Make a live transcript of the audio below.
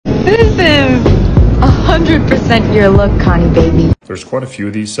This is 100% your look, Connie baby. There's quite a few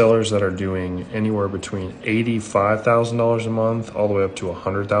of these sellers that are doing anywhere between $85,000 a month all the way up to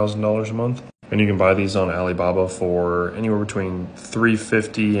 $100,000 a month. And you can buy these on Alibaba for anywhere between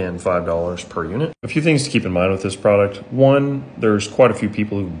 $3.50 and $5 per unit. A few things to keep in mind with this product. One, there's quite a few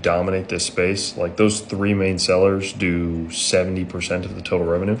people who dominate this space. Like those three main sellers do 70% of the total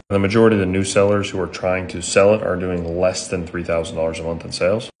revenue. And the majority of the new sellers who are trying to sell it are doing less than $3,000 a month in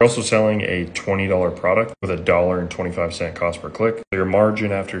sales. They're also selling a $20 product with $1.25 cost per click. So your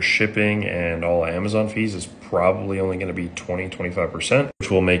margin after shipping and all Amazon fees is probably only going to be 20-25%,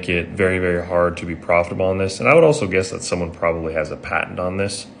 which will make it very, very hard to be profitable on this. And I would also guess that someone probably has a patent on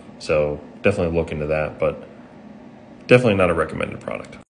this. So definitely look into that, but definitely not a recommended product.